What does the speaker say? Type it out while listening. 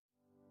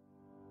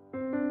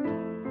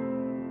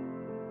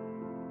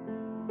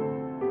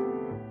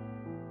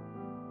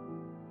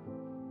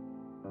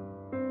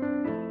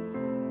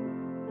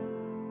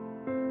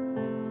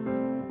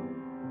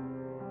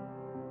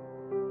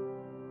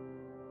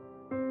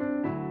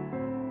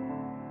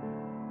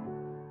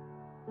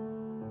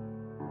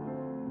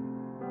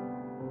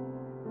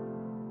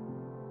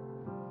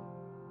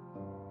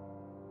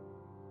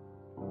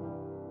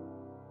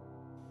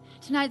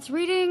Tonight's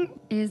reading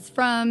is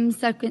from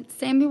 2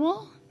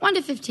 Samuel 1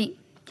 to 15.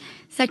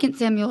 2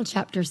 Samuel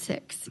chapter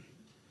 6.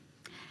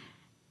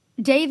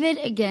 David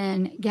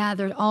again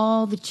gathered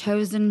all the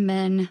chosen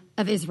men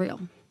of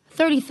Israel,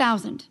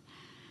 30,000.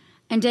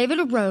 And David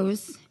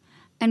arose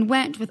and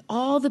went with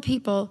all the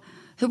people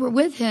who were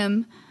with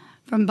him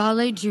from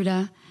Baale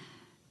Judah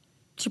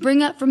to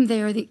bring up from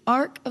there the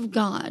ark of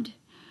God,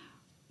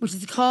 which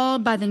is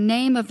called by the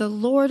name of the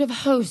Lord of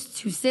hosts,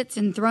 who sits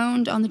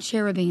enthroned on the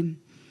cherubim.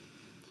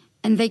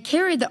 And they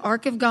carried the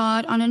ark of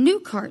God on a new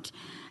cart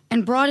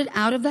and brought it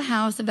out of the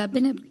house of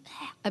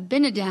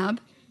Abinadab,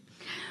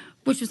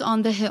 which was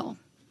on the hill.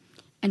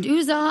 And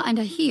Uzzah and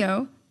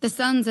Ahio, the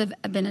sons of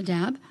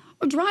Abinadab,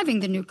 were driving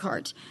the new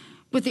cart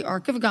with the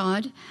ark of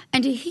God,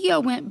 and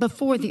Ahio went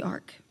before the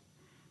ark.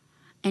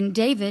 And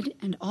David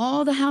and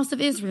all the house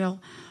of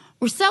Israel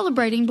were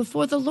celebrating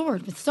before the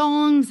Lord with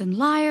songs and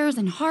lyres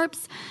and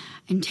harps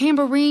and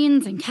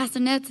tambourines and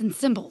castanets and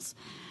cymbals.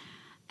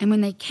 And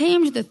when they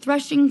came to the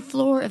threshing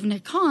floor of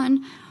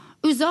Nacon,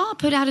 Uzzah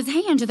put out his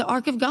hand to the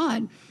ark of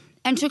God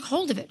and took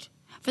hold of it,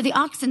 for the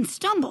oxen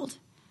stumbled.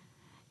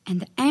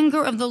 And the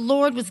anger of the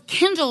Lord was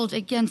kindled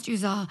against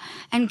Uzzah,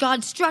 and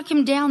God struck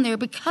him down there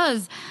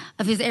because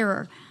of his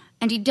error,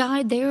 and he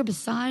died there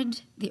beside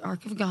the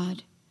ark of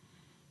God.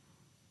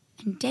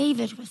 And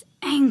David was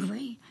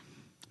angry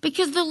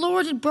because the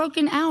Lord had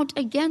broken out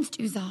against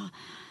Uzzah,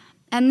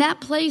 and that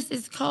place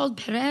is called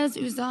Perez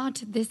Uzzah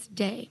to this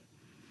day.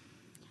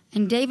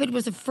 And David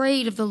was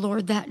afraid of the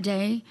Lord that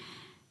day,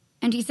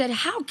 and he said,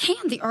 "How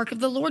can the ark of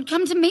the Lord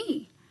come to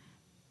me?"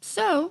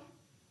 So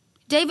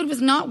David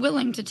was not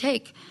willing to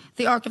take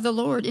the ark of the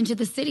Lord into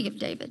the city of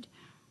David.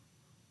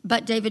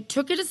 But David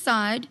took it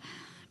aside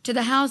to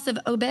the house of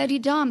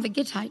Obed-Edom the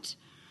Gittite,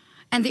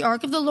 and the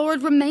ark of the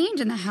Lord remained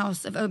in the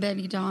house of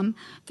Obed-Edom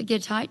the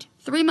Gittite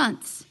 3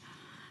 months.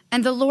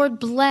 And the Lord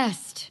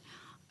blessed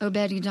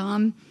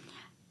Obed-Edom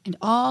and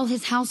all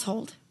his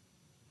household.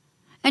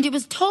 And it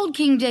was told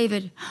King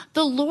David,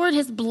 "The Lord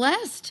has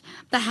blessed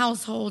the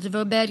household of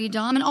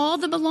Obed-Edom and all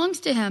that belongs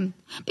to him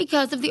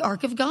because of the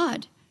ark of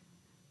God."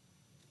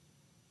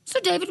 So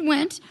David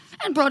went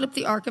and brought up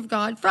the ark of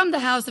God from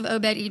the house of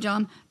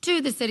Obed-Edom to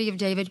the city of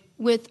David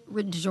with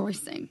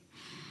rejoicing.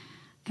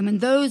 And when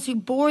those who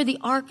bore the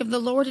ark of the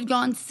Lord had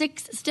gone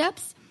 6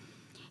 steps,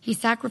 he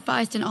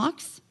sacrificed an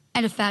ox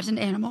and a fattened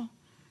animal.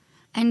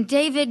 And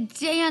David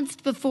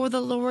danced before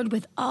the Lord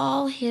with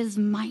all his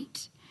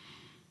might.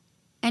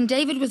 And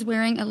David was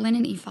wearing a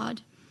linen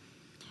ephod.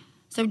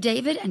 So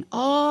David and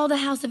all the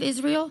house of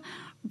Israel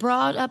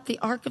brought up the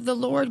ark of the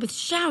Lord with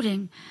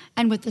shouting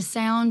and with the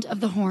sound of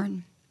the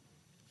horn.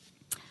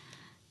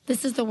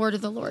 This is the word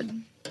of the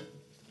Lord.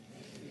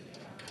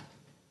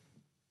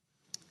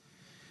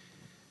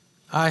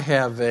 I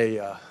have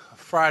a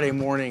Friday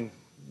morning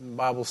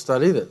Bible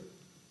study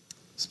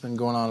that's been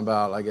going on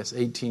about,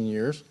 18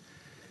 years.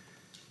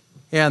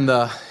 And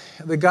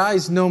the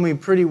guys know me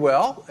pretty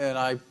well, and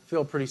I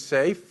feel pretty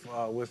safe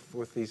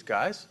with these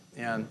guys.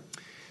 And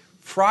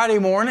Friday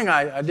morning,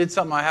 I did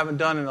something I haven't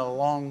done in a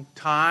long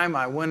time.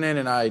 I went in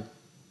and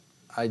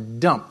I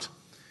dumped.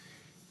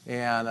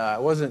 And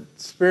it wasn't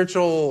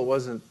spiritual, it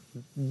wasn't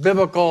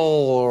biblical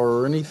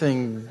or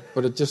anything,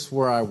 but it's just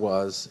where I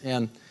was.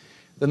 And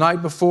the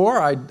night before,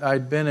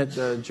 I'd been at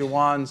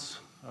Jawan's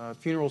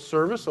funeral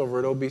service over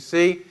at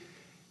OBC,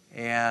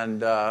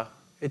 and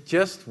it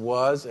just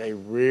was a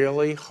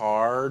really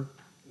hard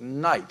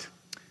night.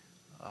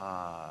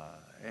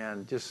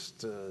 And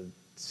just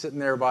sitting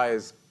there by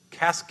his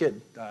casket,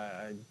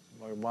 I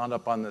wound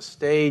up on the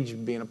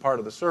stage being a part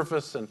of the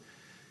service and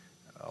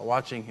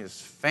watching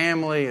his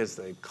family as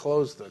they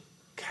closed the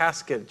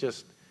casket.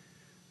 Just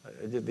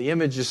the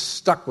image just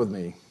stuck with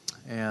me.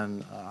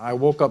 And I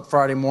woke up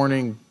Friday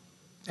morning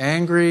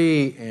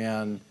angry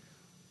and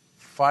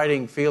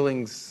fighting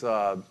feelings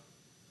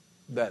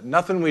that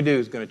nothing we do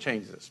is going to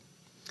change this.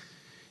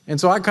 And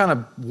so I kind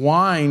of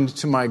whined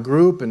to my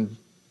group and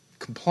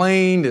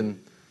complained and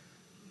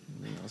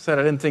said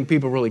I didn't think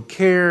people really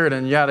cared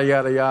and yada,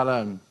 yada,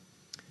 yada.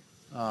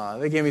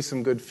 And they gave me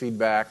some good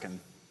feedback.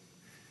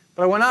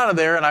 But I went out of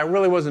there and I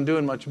really wasn't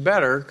doing much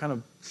better, kind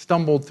of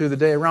stumbled through the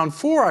day. Around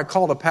 4, I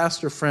called a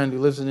pastor friend who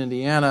lives in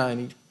Indiana,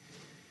 and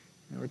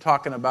we were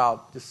talking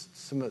about just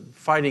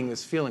fighting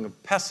this feeling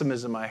of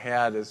pessimism I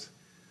had as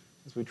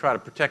we try to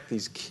protect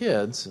these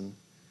kids. And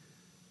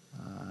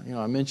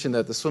I mentioned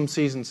that the swim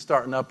season's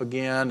starting up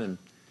again, and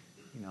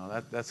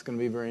that's going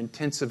to be a very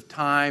intensive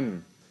time.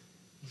 And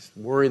just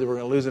worried that we're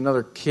going to lose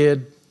another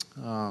kid.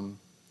 And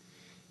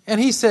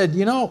he said,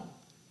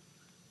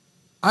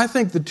 I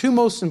think the 2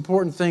 most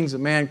important things a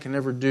man can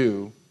ever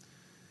do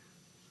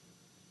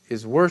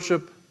is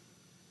worship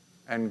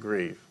and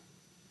grieve.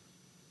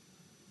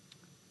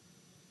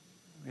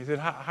 He said,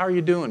 how are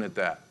you doing at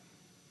that?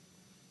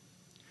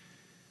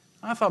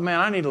 I thought,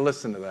 man, I need to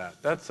listen to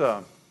that.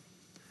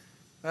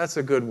 That's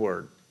a good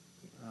word.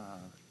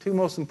 2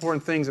 most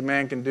important things a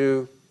man can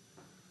do,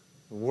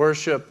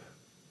 worship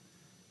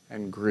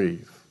and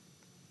grieve.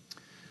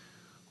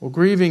 Well,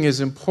 grieving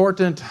is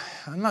important.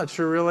 I'm not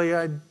sure really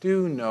I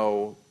do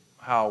know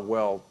how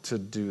well to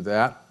do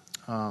that.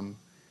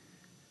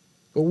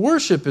 But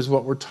worship is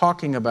what we're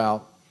talking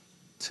about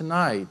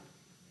tonight.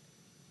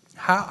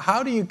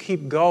 How do you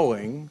keep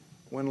going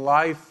when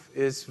life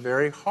is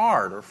very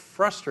hard or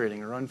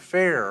frustrating or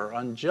unfair or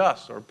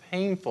unjust or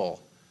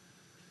painful?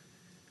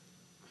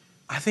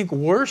 I think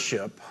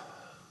worship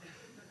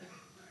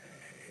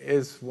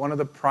is one of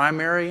the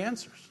primary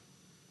answers.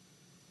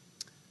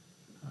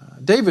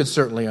 David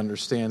certainly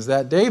understands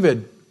that.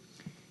 David,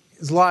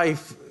 his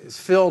life is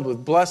filled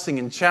with blessing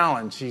and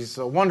challenge. He's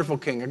a wonderful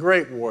king, a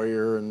great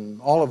warrior, and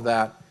all of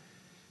that.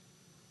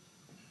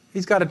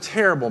 He's got a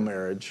terrible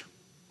marriage.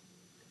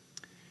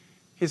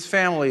 His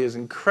family is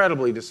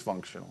incredibly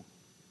dysfunctional.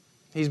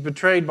 He's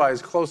betrayed by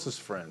his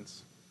closest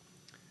friends.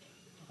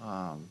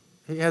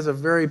 He has a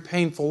very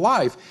painful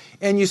life.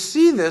 And you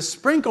see this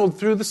sprinkled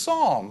through the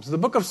Psalms. The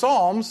book of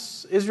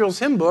Psalms, Israel's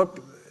hymn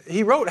book,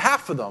 he wrote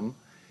half of them.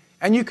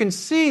 And you can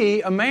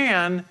see a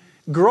man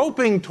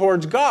groping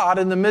towards God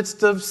in the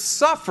midst of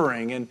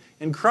suffering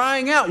and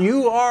crying out,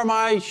 "You are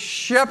my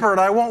shepherd,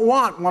 I won't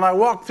want when I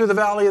walk through the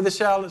valley of the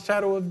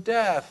shadow of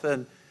death."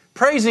 And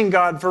praising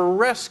God for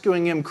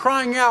rescuing him,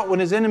 crying out when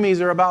his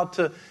enemies are about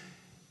to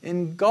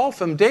engulf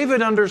him.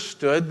 David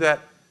understood that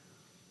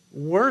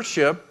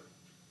worship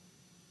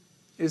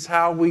is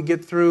how we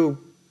get through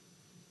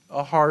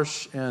a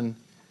harsh and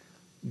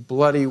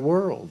bloody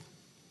world.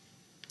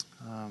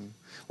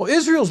 Well,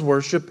 Israel's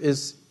worship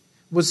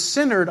was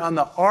centered on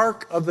the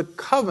Ark of the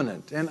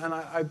Covenant. And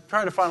I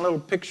tried to find a little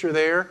picture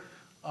there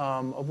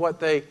of what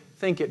they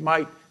think it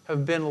might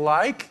have been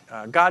like.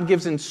 God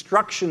gives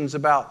instructions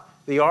about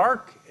the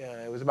Ark.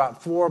 It was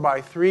about 4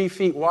 by 3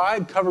 feet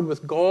wide, covered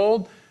with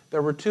gold.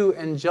 There were 2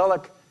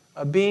 angelic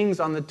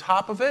beings on the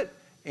top of it,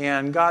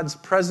 and God's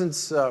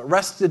presence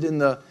rested in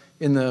the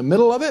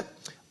middle of it.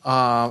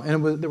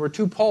 There were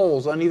 2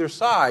 poles on either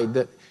side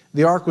that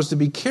the ark was to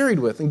be carried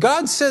with. And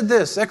God said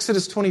this,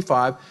 Exodus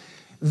 25,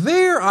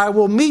 "There I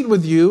will meet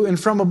with you, and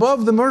from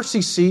above the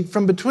mercy seat,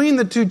 from between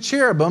the 2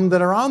 cherubim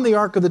that are on the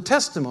ark of the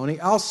testimony,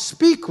 I'll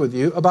speak with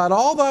you about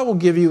all that I will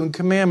give you in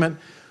commandment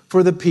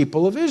for the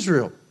people of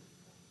Israel."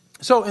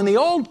 So in the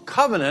Old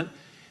Covenant,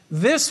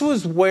 this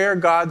was where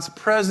God's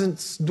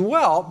presence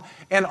dwelt,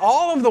 and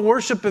all of the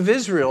worship of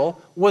Israel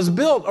was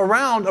built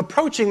around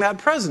approaching that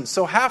presence.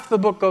 So half the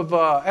book of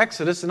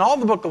Exodus and all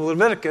the book of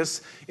Leviticus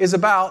is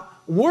about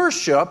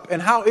worship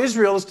and how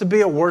Israel is to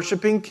be a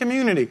worshiping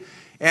community.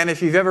 And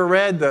if you've ever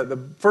read the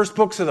first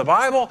books of the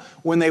Bible,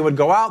 when they would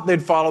go out,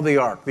 they'd follow the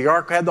ark. The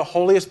ark had the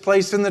holiest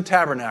place in the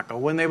tabernacle.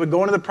 When they would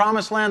go into the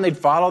promised land, they'd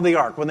follow the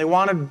ark. When they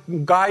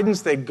wanted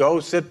guidance, they'd go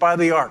sit by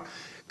the ark.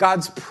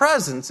 God's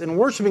presence and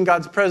worshiping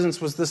God's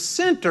presence was the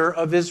center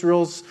of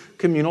Israel's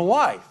communal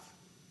life.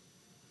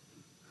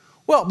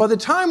 Well, by the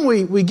time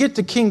we get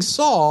to King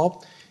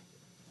Saul,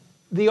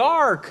 the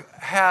ark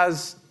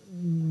has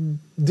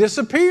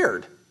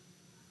disappeared.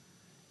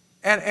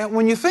 And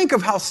when you think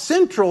of how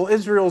central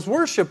Israel's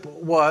worship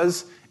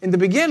was in the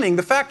beginning,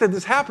 the fact that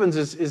this happens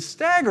is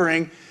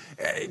staggering.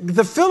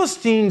 The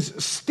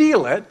Philistines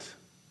steal it,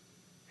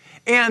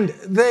 and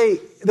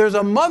there's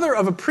a mother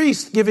of a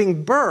priest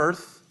giving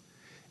birth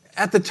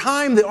at the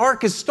time the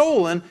ark is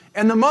stolen,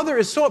 and the mother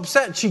is so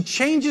upset she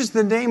changes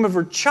the name of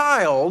her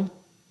child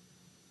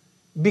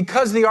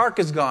because the ark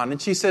is gone. And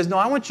she says, "No,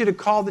 I want you to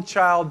call the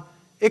child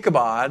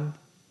Ichabod,"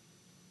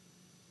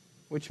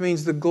 which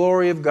means the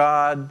glory of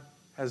God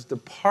has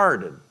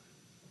departed.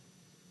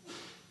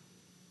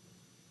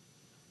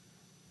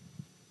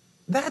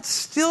 That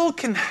still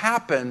can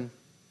happen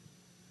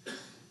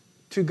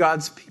to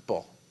God's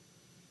people.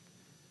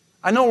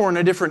 I know we're in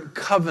a different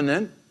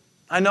covenant.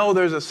 I know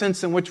there's a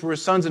sense in which we're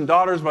sons and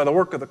daughters by the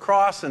work of the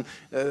cross, and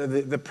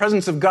the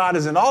presence of God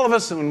is in all of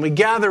us, and when we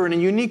gather in a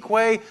unique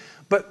way.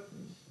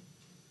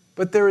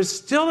 But there is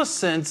still a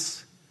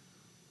sense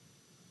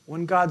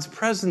when God's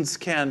presence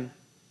can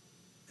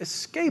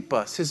escape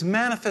us. His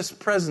manifest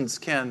presence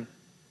can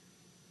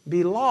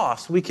be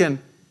lost. We can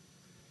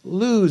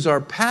lose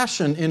our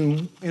passion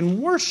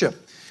in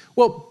worship.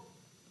 Well,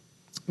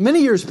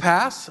 many years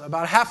pass,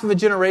 about half of a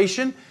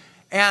generation,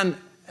 and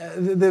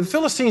the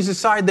Philistines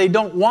decide they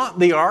don't want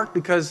the ark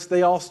because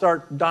they all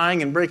start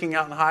dying and breaking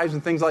out in hives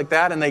and things like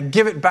that, and they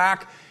give it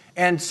back.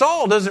 And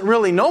Saul doesn't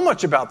really know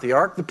much about the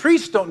ark. The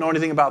priests don't know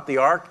anything about the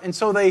ark, and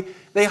so they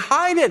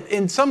hide it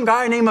in some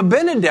guy named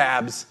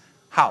Abinadab's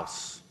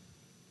house.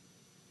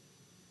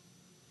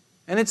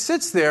 And it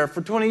sits there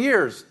for 20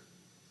 years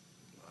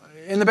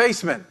in the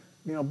basement,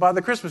 by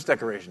the Christmas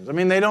decorations. I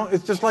mean,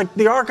 it's just like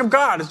the Ark of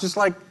God. It's just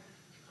like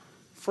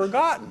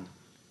forgotten.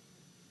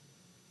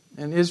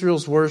 And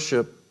Israel's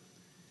worship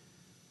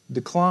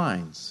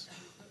declines.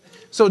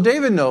 So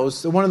David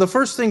knows that one of the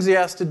first things he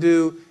has to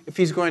do if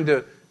he's going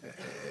to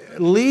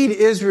lead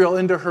Israel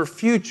into her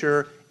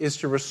future is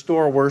to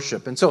restore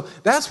worship. And so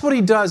that's what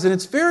he does, and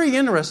it's very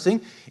interesting.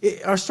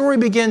 Our story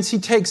begins, he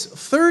takes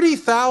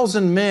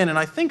 30,000 men, and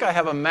I think I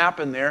have a map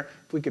in there,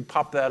 if we could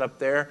pop that up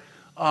there.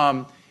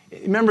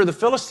 Remember, the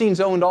Philistines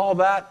owned all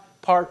that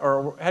part,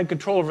 or had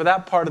control over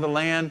that part of the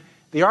land.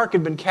 The ark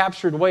had been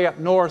captured way up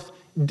north.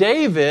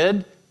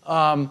 David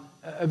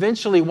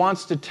eventually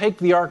wants to take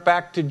the ark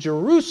back to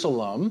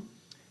Jerusalem,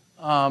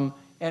 and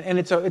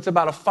it's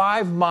about a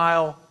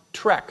 5-mile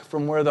trek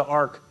from where the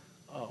ark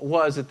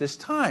was at this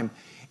time.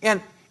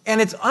 And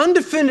it's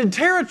undefended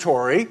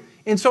territory,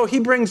 and so he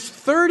brings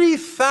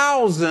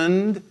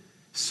 30,000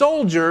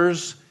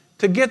 soldiers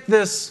to get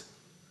this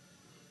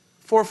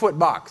 4-foot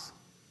box.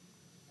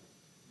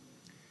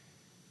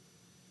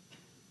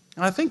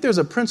 And I think there's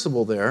a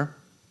principle there.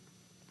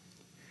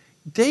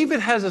 David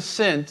has a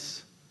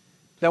sense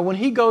that when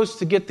he goes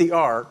to get the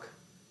ark,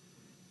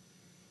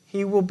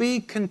 he will be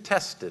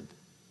contested,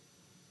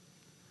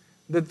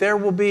 that there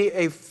will be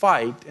a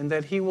fight, and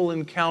that he will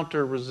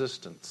encounter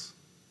resistance.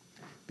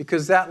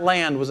 Because that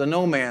land was a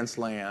no man's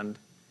land,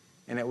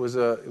 and it was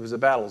a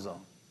battle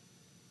zone.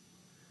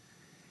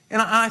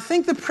 And I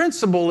think the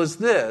principle is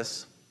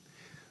this: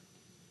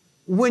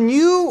 when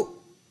you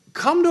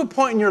come to a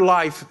point in your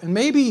life, and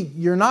maybe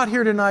you're not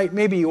here tonight,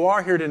 maybe you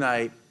are here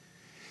tonight,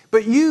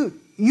 but you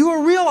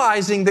are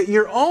realizing that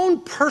your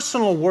own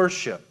personal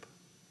worship,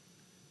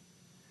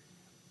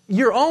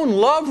 your own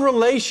love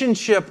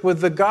relationship with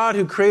the God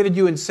who created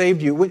you and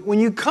saved you, when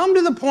you come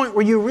to the point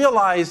where you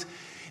realize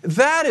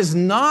that is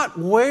not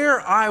where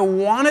I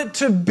want it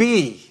to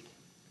be.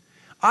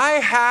 I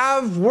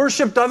have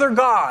worshipped other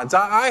gods.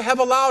 I have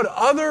allowed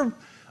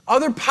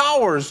other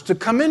powers to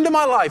come into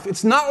my life.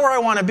 It's not where I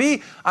want to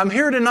be. I'm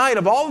here tonight.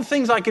 Of all the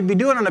things I could be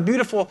doing on a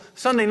beautiful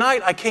Sunday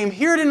night, I came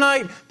here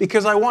tonight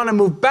because I want to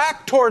move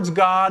back towards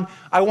God.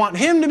 I want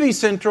Him to be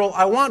central.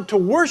 I want to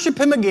worship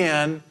Him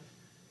again.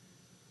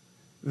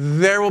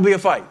 There will be a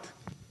fight.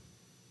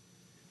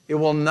 It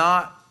will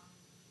not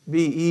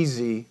be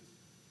easy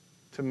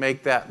to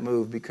make that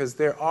move, because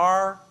there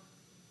are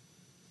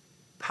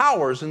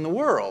powers in the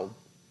world,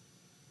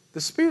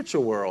 the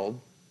spiritual world,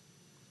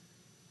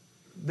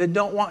 that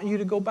don't want you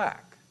to go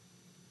back.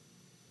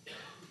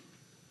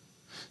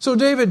 So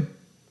David,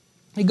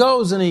 he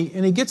goes and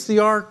he gets the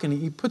ark and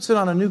he puts it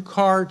on a new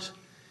cart.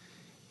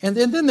 And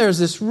then there's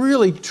this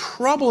really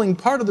troubling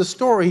part of the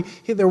story.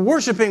 They're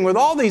worshiping with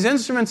all these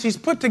instruments. He's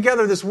put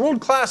together this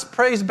world-class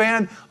praise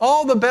band,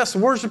 all the best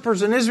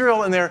worshipers in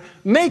Israel, and they're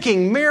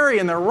making merry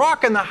and they're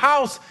rocking the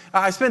house.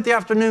 I spent the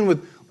afternoon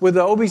with the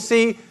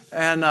OBC,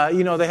 and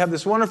they have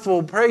this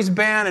wonderful praise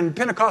band and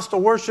Pentecostal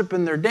worship,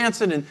 and they're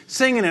dancing and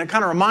singing, and it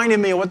kind of reminded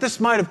me of what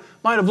this might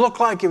have looked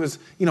like. It was,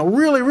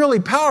 really, really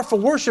powerful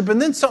worship, and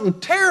then something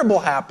terrible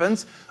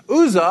happens.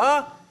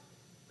 Uzzah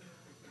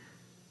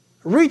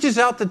reaches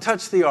out to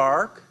touch the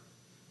ark,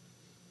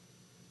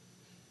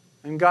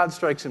 and God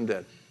strikes him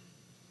dead.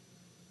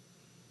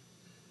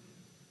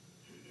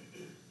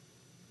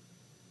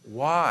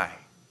 Why?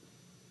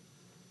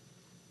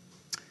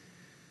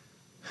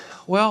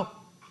 Well,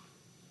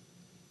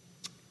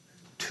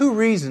 2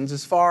 reasons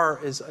as far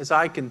as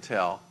I can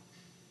tell.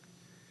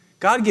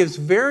 God gives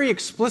very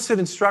explicit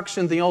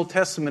instruction in the Old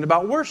Testament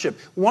about worship.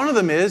 One of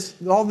them is,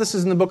 all this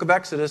is in the book of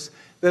Exodus,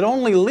 that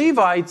only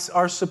Levites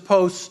are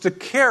supposed to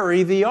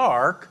carry the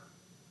ark.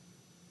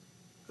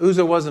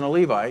 Uzzah wasn't a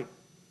Levite.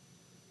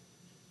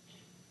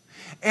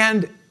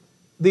 And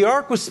the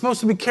ark was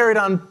supposed to be carried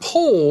on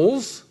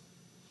poles,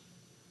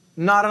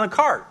 not on a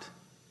cart,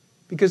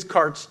 because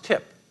carts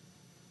tip.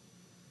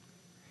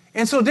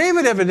 And so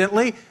David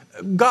evidently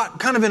got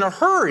kind of in a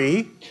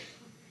hurry.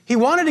 He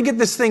wanted to get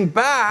this thing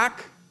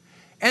back,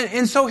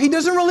 and so he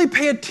doesn't really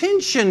pay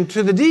attention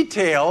to the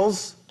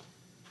details,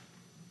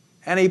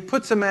 and he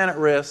puts a man at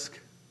risk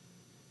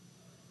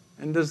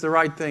and does the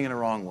right thing in a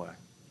wrong way.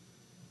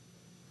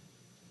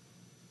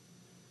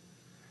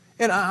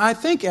 And I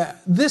think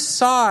this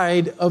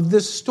side of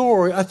this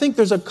story, I think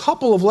there's a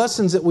couple of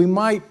lessons that we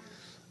might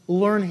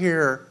learn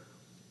here.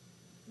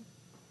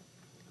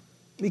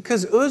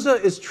 Because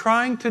Uzzah is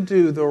trying to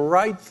do the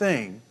right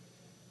thing,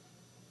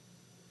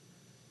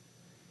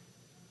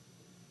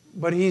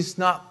 but he's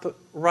not the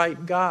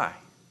right guy.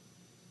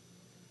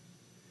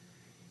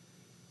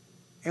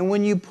 And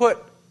when you put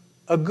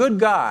a good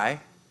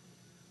guy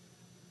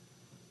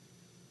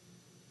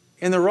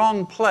in the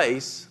wrong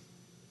place,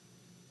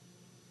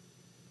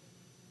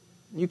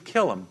 you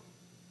kill him.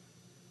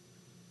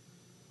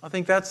 I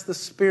think that's the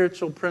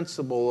spiritual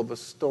principle of a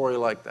story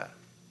like that.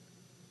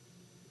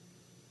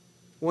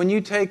 When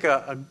you take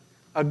a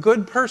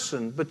good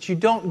person, but you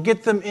don't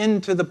get them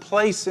into the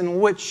place in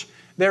which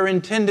they're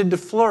intended to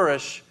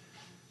flourish,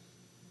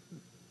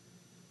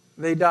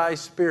 they die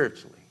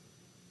spiritually.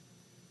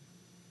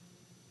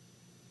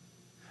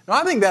 Now,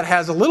 I think that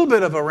has a little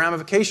bit of a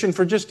ramification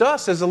for just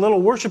us as a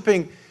little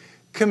worshiping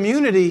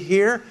community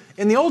here.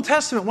 In the Old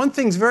Testament, one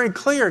thing's very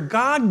clear.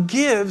 God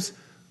gives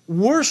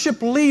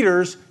worship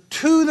leaders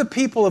to the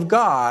people of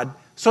God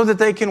so that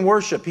they can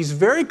worship. He's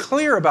very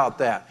clear about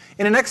that.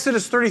 And in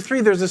Exodus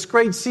 33, there's this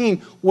great scene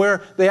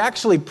where they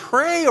actually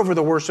pray over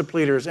the worship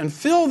leaders and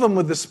fill them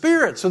with the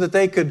Spirit so that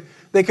they could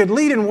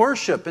lead in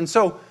worship. And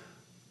so,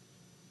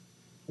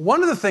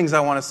 one of the things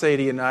I want to say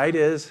to you tonight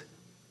is,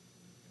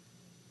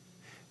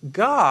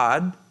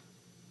 God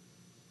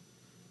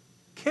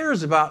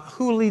cares about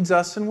who leads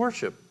us in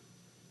worship.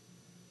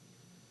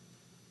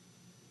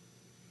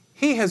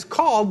 He has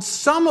called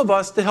some of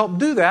us to help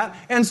do that,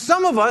 and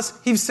some of us,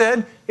 He's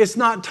said, it's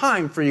not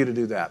time for you to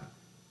do that.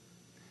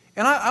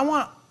 And I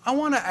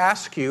want to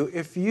ask you,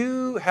 if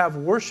you have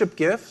worship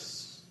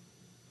gifts,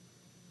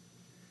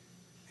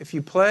 if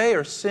you play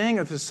or sing,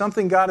 if there's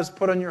something God has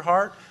put on your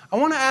heart, I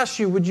want to ask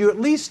you, would you at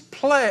least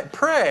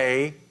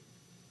pray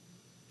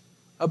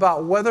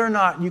about whether or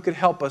not you could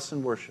help us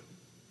in worship?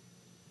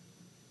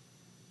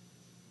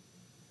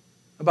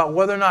 About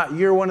whether or not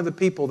you're one of the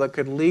people that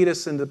could lead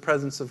us into the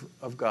presence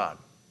of God.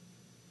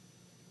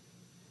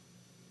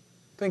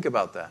 Think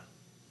about that.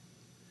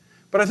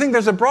 But I think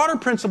there's a broader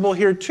principle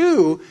here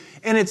too,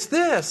 and it's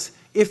this.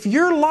 If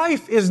your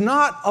life is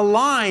not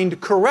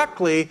aligned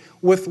correctly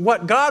with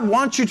what God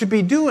wants you to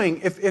be doing,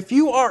 if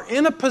you are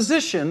in a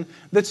position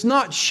that's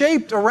not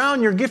shaped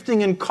around your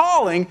gifting and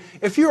calling,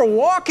 if you're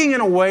walking in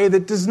a way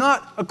that does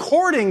not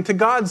according to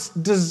God's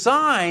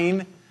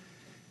design,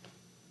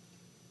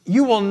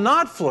 you will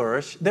not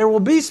flourish, there will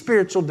be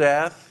spiritual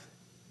death,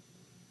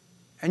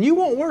 and you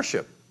won't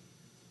worship.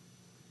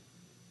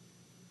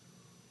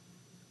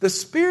 The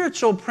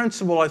spiritual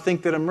principle, I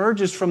think, that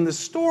emerges from this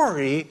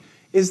story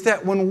is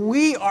that when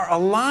we are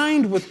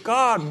aligned with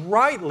God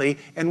rightly,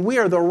 and we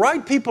are the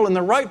right people in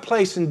the right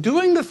place and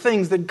doing the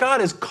things that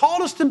God has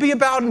called us to be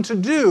about and to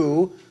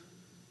do,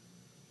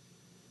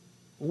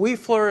 we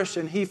flourish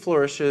and He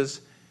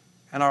flourishes,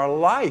 and our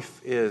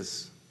life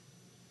is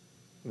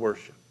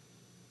worship.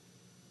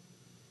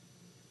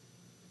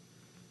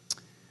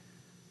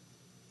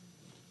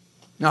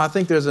 Now, I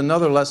think there's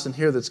another lesson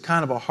here that's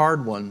kind of a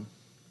hard one.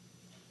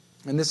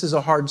 And this is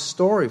a hard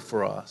story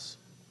for us.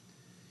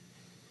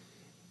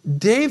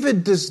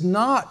 David does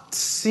not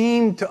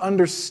seem to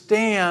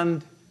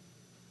understand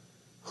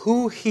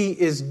who he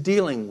is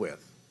dealing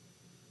with.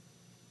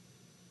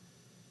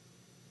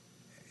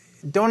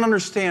 Don't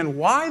understand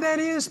why that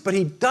is, but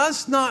he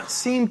does not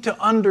seem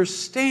to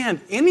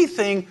understand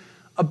anything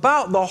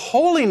about the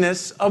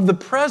holiness of the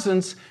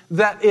presence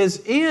that is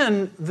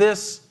in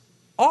this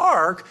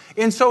ark,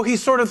 and so he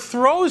sort of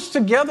throws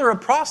together a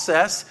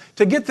process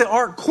to get the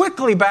ark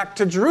quickly back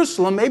to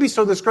Jerusalem, maybe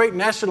so this great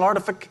national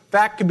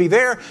artifact could be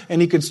there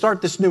and he could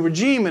start this new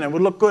regime and it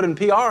would look good in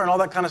PR and all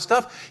that kind of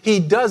stuff.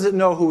 He doesn't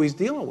know who he's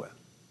dealing with.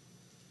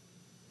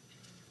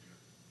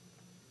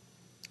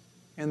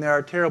 And there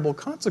are terrible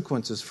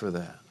consequences for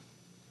that.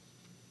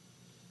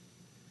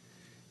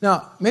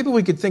 Now, maybe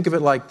we could think of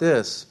it like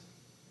this.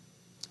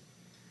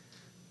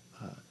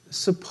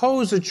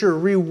 Suppose that you're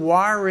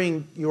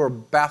rewiring your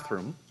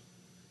bathroom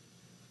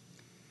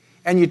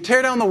and you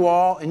tear down the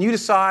wall and you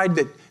decide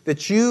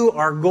that you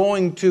are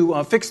going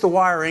to fix the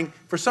wiring.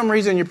 For some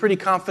reason, you're pretty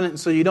confident,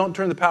 so you don't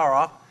turn the power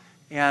off.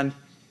 And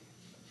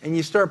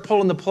you start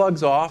pulling the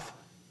plugs off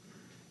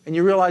and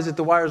you realize that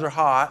the wires are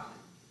hot.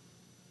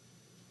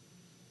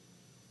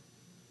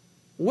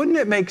 Wouldn't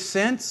it make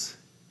sense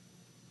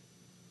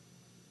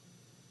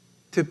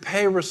to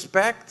pay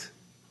respect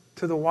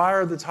to the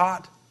wire that's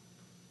hot?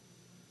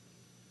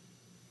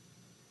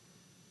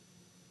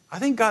 I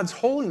think God's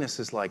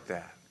holiness is like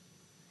that.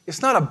 It's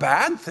not a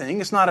bad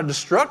thing. It's not a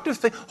destructive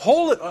thing.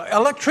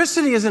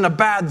 Electricity isn't a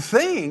bad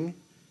thing.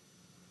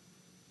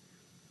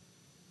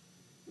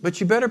 But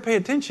you better pay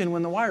attention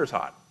when the wire's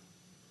hot.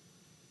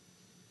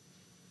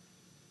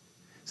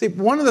 See,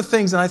 one of the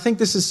things, and I think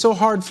this is so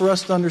hard for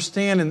us to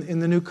understand in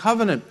the New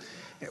Covenant,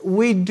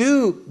 we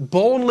do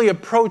boldly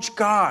approach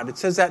God. It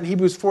says that in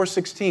Hebrews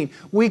 4:16.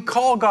 We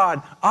call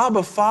God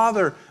Abba,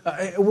 Father.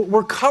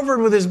 We're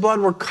covered with His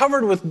blood. We're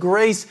covered with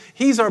grace.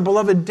 He's our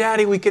beloved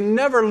Daddy. We can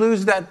never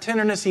lose that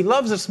tenderness. He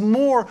loves us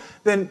more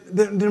than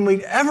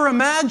we'd ever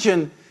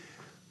imagine.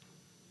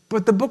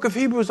 But the book of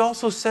Hebrews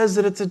also says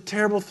that it's a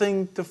terrible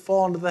thing to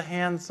fall into the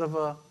hands of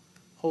a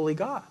holy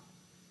God.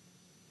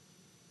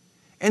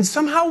 And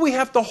somehow we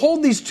have to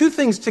hold these two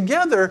things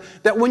together,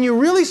 that when you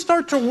really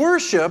start to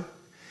worship,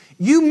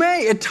 you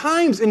may at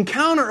times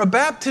encounter a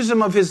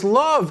baptism of His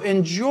love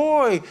and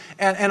joy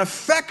and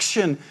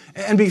affection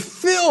and be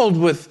filled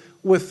with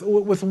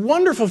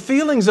wonderful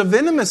feelings of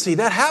intimacy.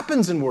 That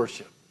happens in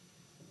worship.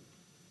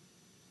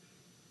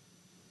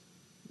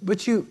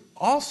 But you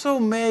also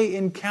may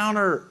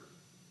encounter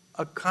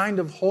a kind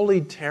of holy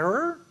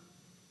terror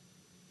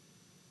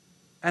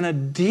and a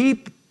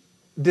deep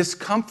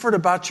discomfort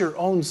about your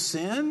own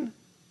sin.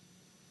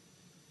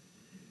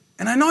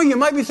 And I know you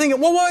might be thinking,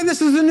 well, why?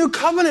 This is the new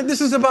covenant. This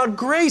is about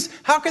grace.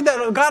 How could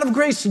that God of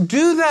grace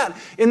do that?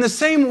 In the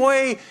same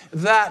way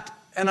that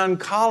an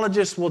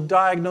oncologist will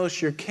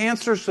diagnose your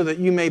cancer so that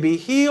you may be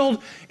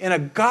healed, in a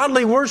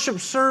godly worship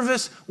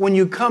service, when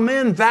you come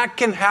in, that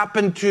can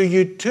happen to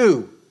you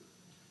too.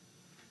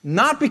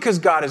 Not because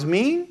God is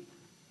mean,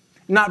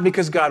 not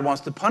because God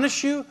wants to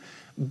punish you.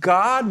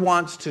 God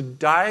wants to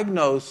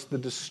diagnose the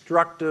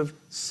destructive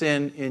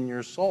sin in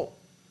your soul.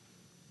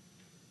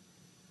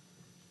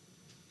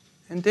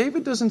 And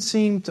David doesn't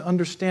seem to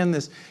understand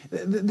this.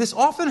 This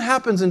often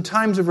happens in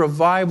times of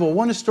revival.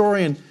 One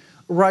historian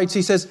writes,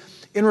 he says,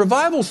 in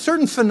revival,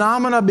 certain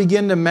phenomena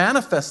begin to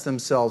manifest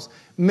themselves.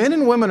 Men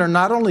and women are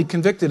not only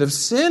convicted of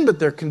sin, but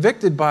they're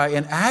convicted by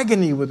an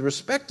agony with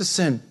respect to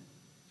sin.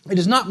 It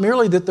is not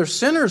merely that they're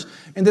sinners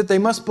and that they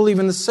must believe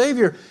in the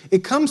Savior.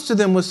 It comes to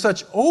them with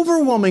such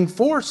overwhelming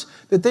force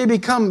that they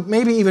become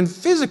maybe even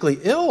physically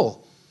ill.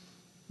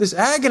 This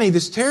agony,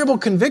 this terrible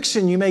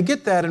conviction, you may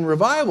get that in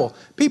revival.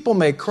 People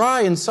may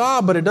cry and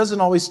sob, but it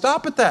doesn't always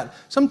stop at that.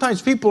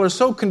 Sometimes people are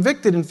so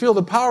convicted and feel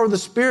the power of the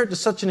Spirit to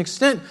such an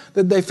extent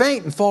that they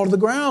faint and fall to the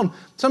ground.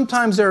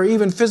 Sometimes there are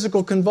even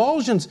physical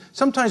convulsions.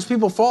 Sometimes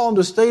people fall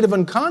into a state of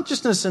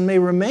unconsciousness and may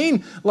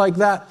remain like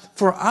that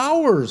for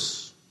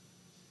hours.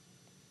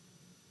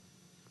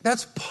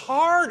 That's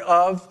part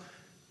of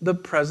the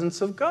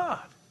presence of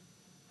God.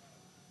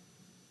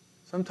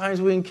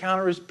 Sometimes we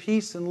encounter His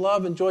peace and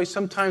love and joy.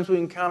 Sometimes we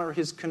encounter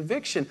His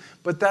conviction.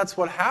 But that's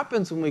what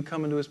happens when we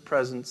come into His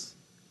presence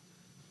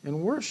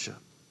in worship.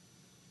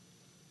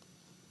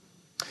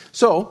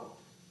 So,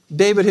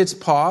 David hits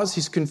pause.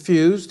 He's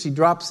confused. He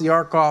drops the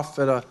ark off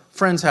at a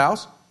friend's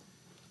house.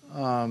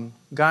 A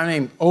guy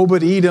named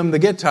Obed-Edom the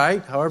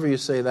Gittite, however you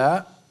say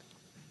that.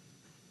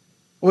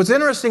 What's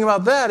interesting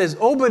about that is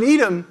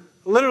Obed-Edom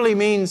literally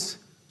means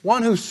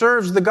one who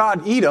serves the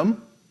god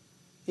Edom.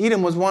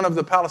 Edom was one of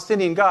the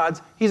Palestinian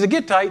gods. He's a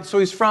Gittite, so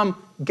he's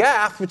from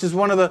Gath, which is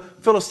one of the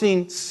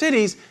Philistine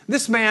cities.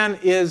 This man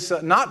is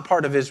not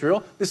part of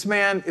Israel. This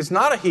man is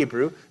not a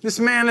Hebrew. This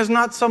man is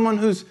not someone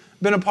who's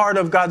been a part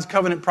of God's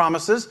covenant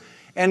promises.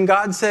 And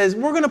God says,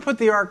 we're going to put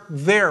the ark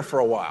there for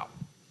a while.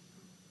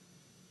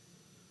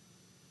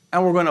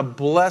 And we're going to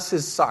bless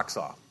his socks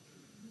off.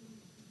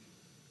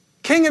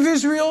 King of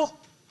Israel,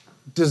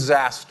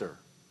 disaster.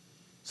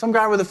 Some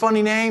guy with a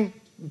funny name,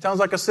 sounds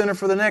like a sinner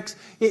for the next.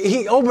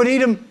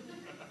 Obed-Edom,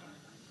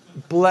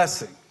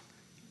 blessing.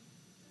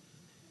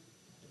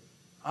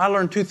 I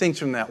learned two things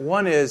from that.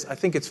 One is, I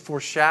think it's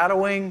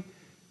foreshadowing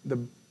the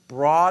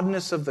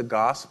broadness of the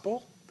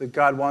gospel, that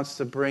God wants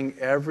to bring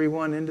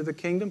everyone into the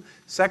kingdom.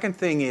 Second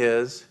thing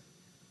is,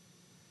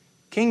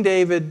 King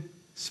David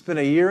spent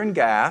a year in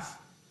Gath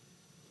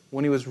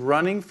when he was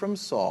running from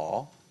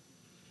Saul.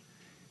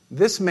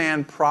 This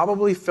man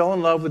probably fell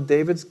in love with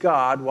David's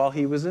God while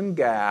he was in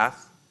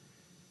Gath,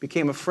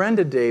 became a friend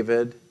of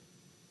David.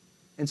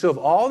 And so of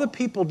all the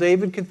people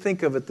David could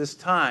think of at this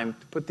time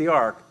to put the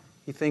ark,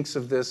 he thinks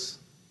of this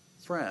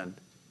friend.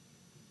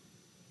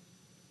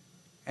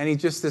 And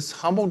he's just this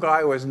humble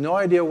guy who has no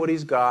idea what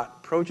he's got,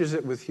 approaches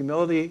it with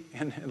humility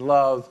and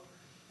love,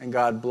 and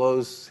God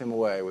blows him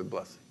away with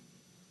blessing.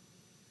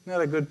 Isn't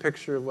that a good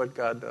picture of what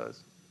God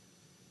does?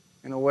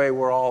 In a way,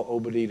 we're all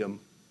Obed-Edom.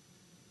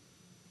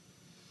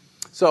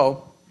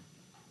 So,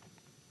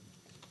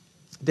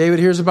 David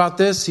hears about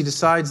this. He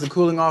decides the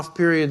cooling off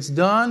period's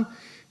done.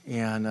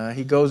 And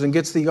he goes and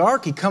gets the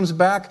ark. He comes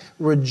back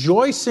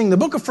rejoicing. The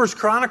book of 1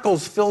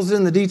 Chronicles fills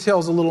in the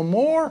details a little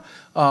more.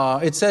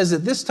 It says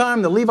that this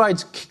time the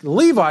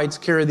Levites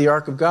carried the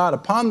ark of God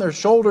upon their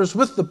shoulders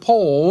with the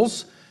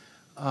poles.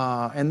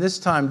 And this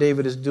time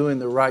David is doing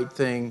the right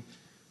thing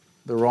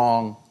the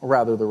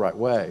right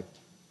way.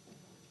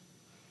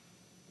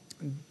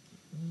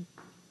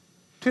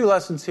 2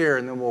 lessons here,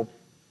 and then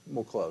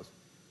we'll close.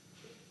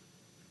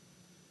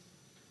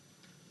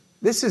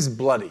 This is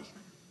bloody.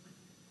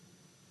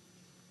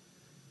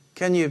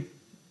 Can you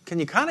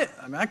kind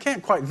of, I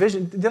can't quite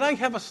vision. Did I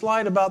have a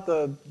slide about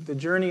the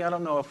journey? I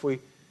don't know if we,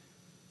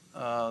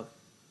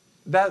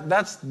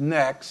 that's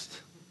next.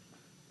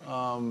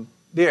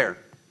 There.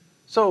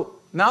 So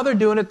now they're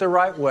doing it the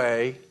right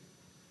way.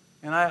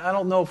 And I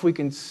don't know if we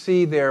can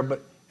see there,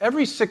 but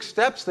every 6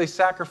 steps they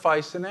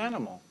sacrifice an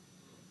animal.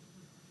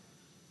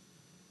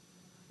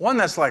 One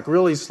that's like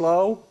really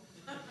slow.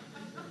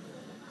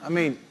 I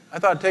mean, I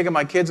thought taking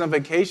my kids on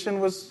vacation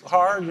was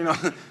hard, you know.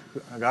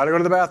 I got to go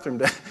to the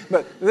bathroom.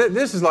 But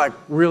this is like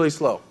really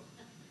slow.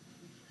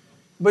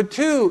 But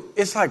 2,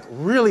 it's like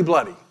really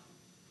bloody.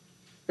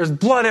 There's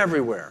blood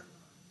everywhere.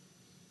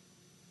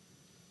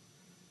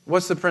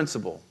 What's the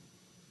principle?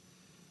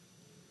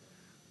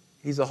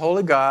 He's a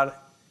holy God,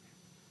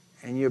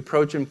 and you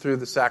approach him through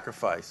the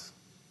sacrifice.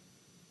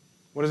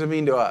 What does it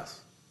mean to us?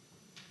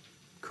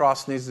 The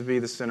cross needs to be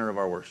the center of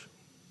our worship.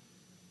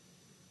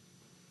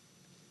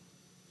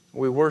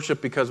 We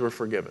worship because we're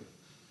forgiven.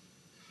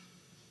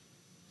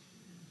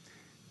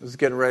 I was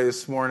getting ready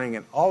this morning,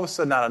 and all of a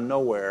sudden, out of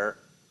nowhere,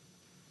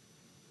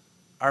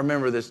 I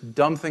remember this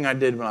dumb thing I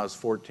did when I was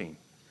 14.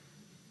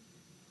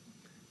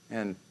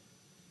 And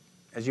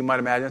as you might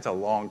imagine, it's a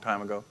long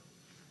time ago.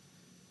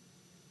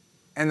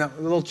 And the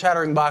little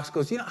chattering box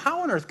goes,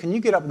 how on earth can you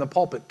get up in the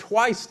pulpit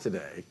twice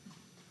today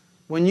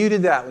when you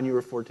did that when you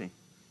were 14?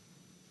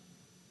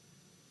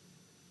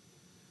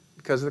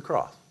 Because of the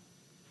cross.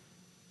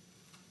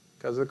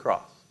 Because of the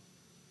cross.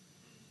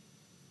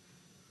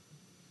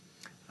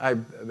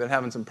 I've been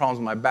having some problems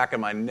with my back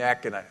and my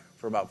neck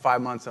for about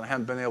 5 months, and I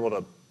haven't been able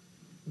to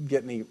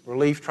get any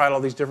relief. Tried all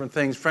these different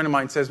things. A friend of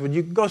mine says, would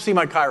you go see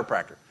my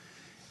chiropractor?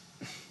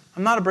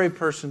 I'm not a brave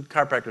person.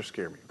 Chiropractors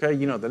scare me. Okay,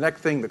 the neck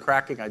thing, the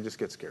cracking, I just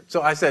get scared.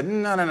 So I said,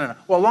 no.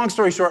 Well, long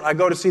story short, I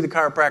go to see the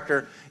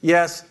chiropractor.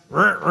 Yes.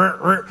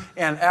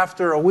 And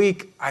after a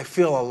week, I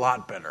feel a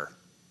lot better.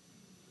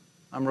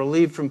 I'm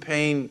relieved from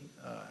pain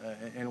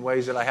in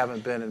ways that I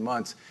haven't been in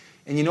months.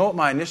 And you know what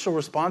my initial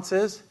response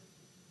is?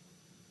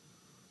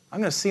 I'm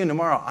going to see him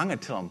tomorrow. I'm going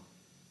to tell him,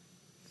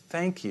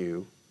 thank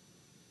you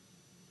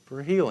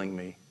for healing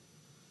me.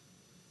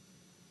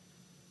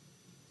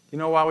 You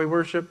know why we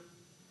worship?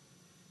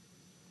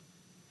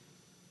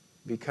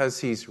 Because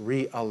he's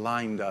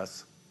realigned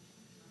us.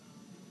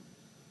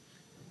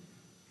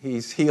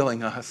 He's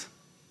healing us.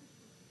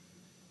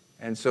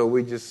 And so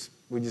we just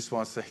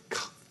want to say,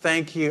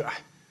 thank you.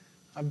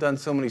 I've done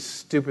so many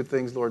stupid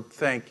things, Lord.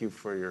 Thank you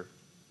for your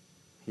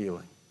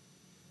healing.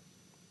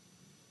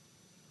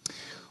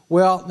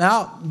 Well,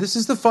 now, this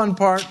is the fun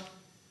part.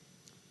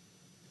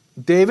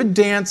 David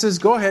dances.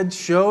 Go ahead,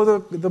 show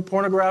the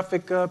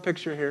pornographic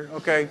picture here.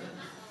 Okay.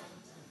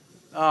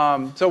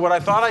 So what I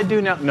thought I'd do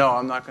now... No,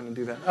 I'm not going to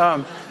do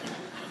that.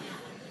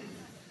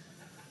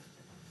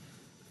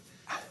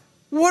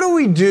 What do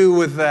we do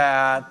with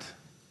that?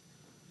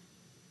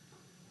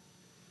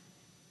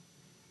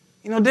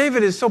 You know,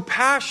 David is so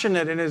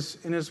passionate in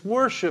his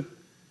worship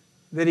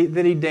that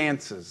he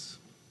dances.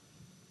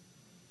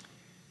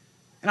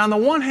 And on the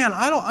one hand,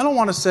 I don't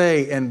want to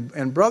say,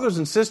 and brothers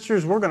and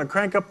sisters, we're going to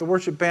crank up the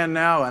worship band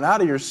now and out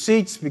of your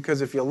seats,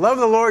 because if you love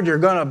the Lord, you're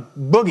going to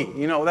boogie.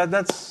 You know,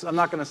 that's I'm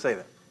not going to say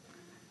that.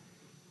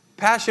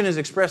 Passion is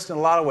expressed in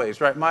a lot of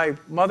ways, right? My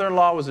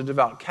mother-in-law was a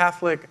devout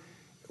Catholic.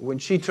 When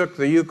she took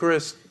the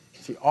Eucharist,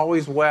 she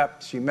always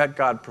wept. She met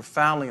God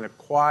profoundly in a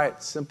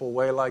quiet, simple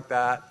way like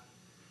that.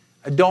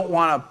 I don't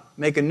want to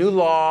make a new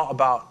law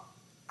about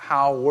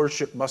how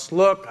worship must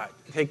look. I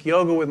take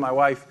yoga with my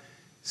wife,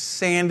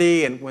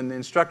 Sandy, and when the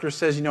instructor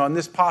says, you know, in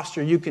this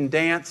posture you can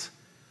dance,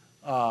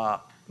 my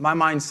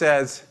mind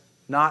says,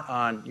 not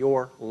on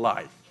your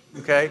life,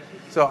 okay?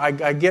 So I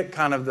get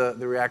kind of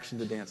the reaction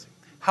to dancing.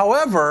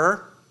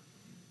 However,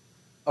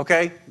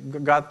 okay,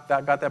 got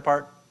that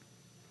part?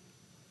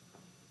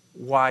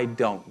 Why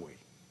don't we?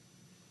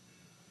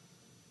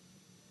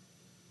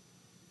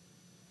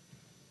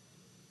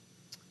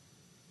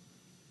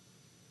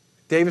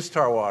 Davis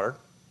Tarwater,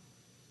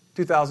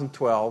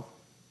 2012,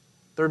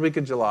 third week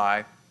of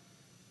July.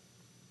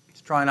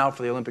 He's trying out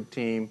for the Olympic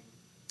team.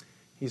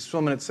 He's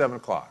swimming at 7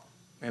 o'clock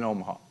in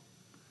Omaha.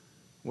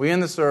 We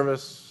end the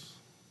service.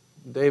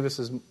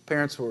 Davis's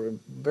parents were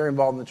very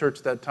involved in the church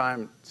at that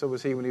time. So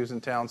was he when he was in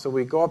town. So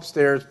we go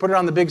upstairs, put it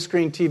on the big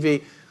screen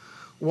TV,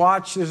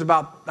 watch. There's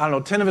about,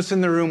 10 of us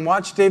in the room.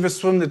 Watch Davis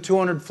swim the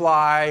 200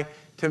 fly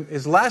to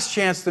his last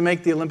chance to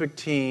make the Olympic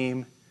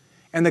team.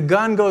 And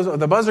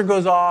the buzzer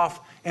goes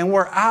off, and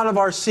we're out of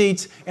our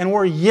seats, and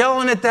we're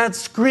yelling at that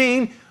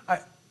screen.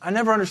 I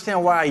never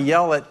understand why I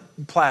yell at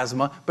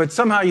plasma, but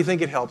somehow you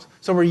think it helps.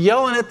 So we're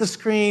yelling at the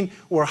screen,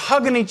 we're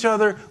hugging each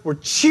other, we're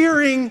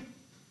cheering,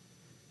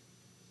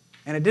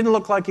 and it didn't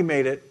look like he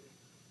made it.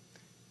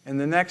 And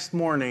the next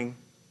morning,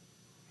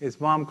 his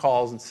mom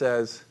calls and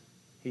says,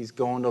 he's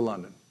going to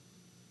London.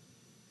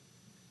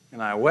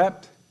 And I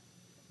wept,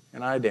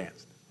 and I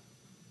danced.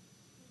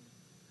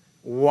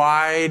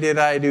 Why did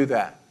I do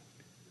that?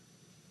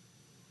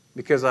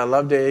 Because I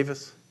love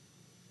Davis,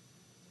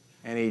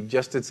 and he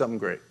just did something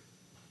great.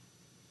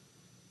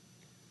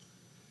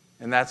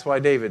 And that's why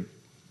David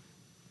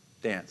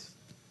danced.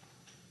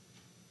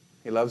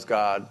 He loves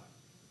God,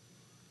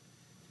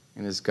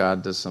 and his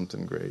God does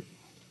something great.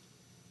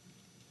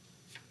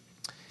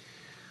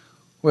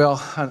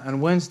 Well, on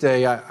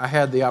Wednesday, I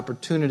had the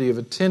opportunity of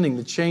attending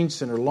the Change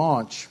Center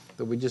launch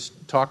that we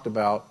just talked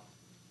about.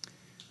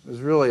 It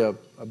was really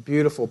a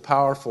beautiful,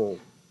 powerful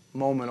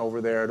moment over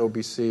there at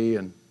OBC,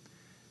 and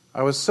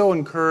I was so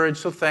encouraged,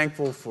 so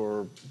thankful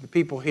for the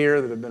people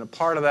here that have been a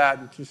part of that.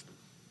 It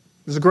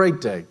was a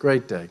great day,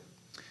 great day.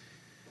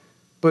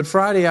 But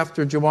Friday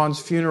after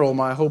Jawan's funeral,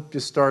 my hope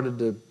just started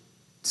to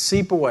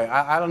seep away.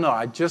 I don't know,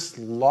 I just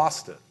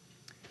lost it.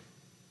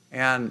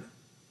 And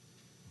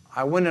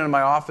I went into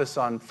my office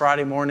on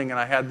Friday morning and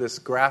I had this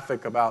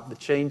graphic about the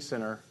Change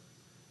Center,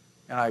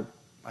 and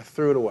I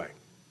threw it away.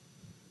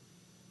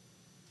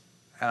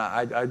 And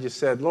I just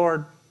said,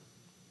 Lord,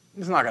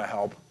 it's not going to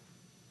help.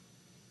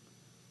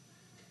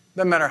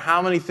 Doesn't matter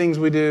how many things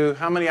we do,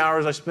 how many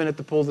hours I spend at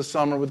the pool this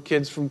summer with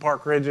kids from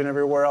Park Ridge and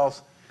everywhere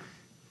else.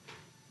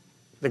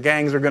 The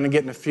gangs are going to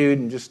get in a feud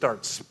and just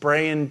start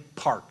spraying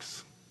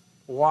parks.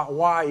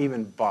 Why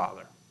even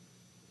bother?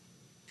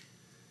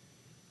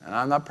 And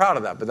I'm not proud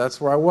of that, but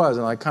that's where I was.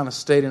 And I kind of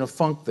stayed in a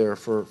funk there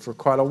for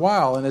quite a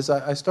while. And as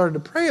I started to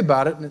pray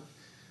about it, and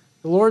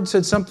the Lord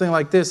said something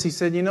like this. He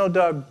said, you know,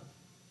 Doug,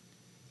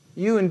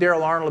 you and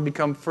Daryl Arnold have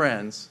become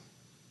friends,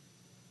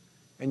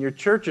 and your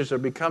churches are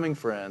becoming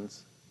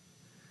friends,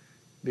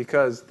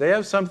 because they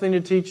have something to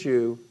teach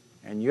you,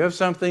 and you have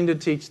something to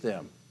teach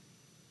them.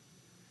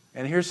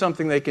 And here's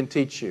something they can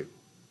teach you.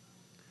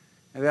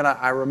 And then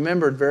I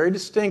remembered very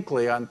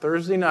distinctly on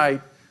Thursday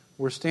night,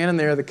 we're standing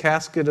there, the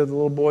casket of the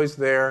little boy's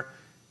there,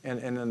 and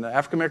in the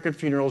African-American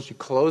funerals, you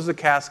close the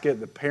casket,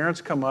 the parents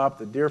come up,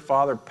 the dear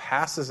father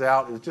passes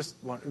out. It was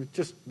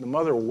just the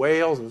mother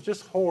wails. It was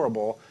just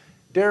horrible.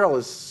 Daryl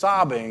is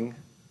sobbing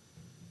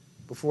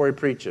before he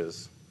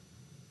preaches.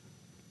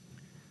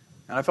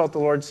 And I felt the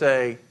Lord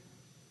say,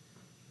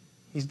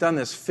 he's done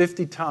this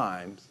 50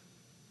 times,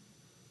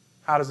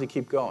 how does he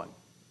keep going?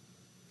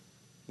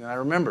 And I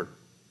remember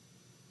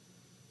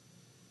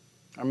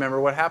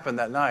what happened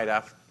that night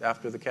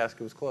after the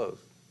casket was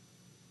closed.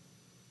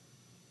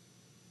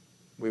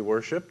 We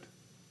worshiped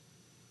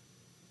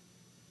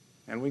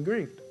and we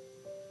grieved.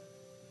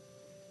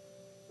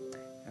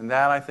 And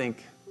that, I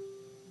think,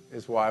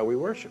 is why we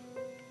worship.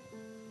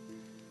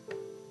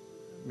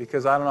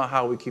 Because I don't know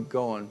how we keep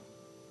going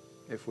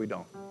if we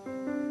don't.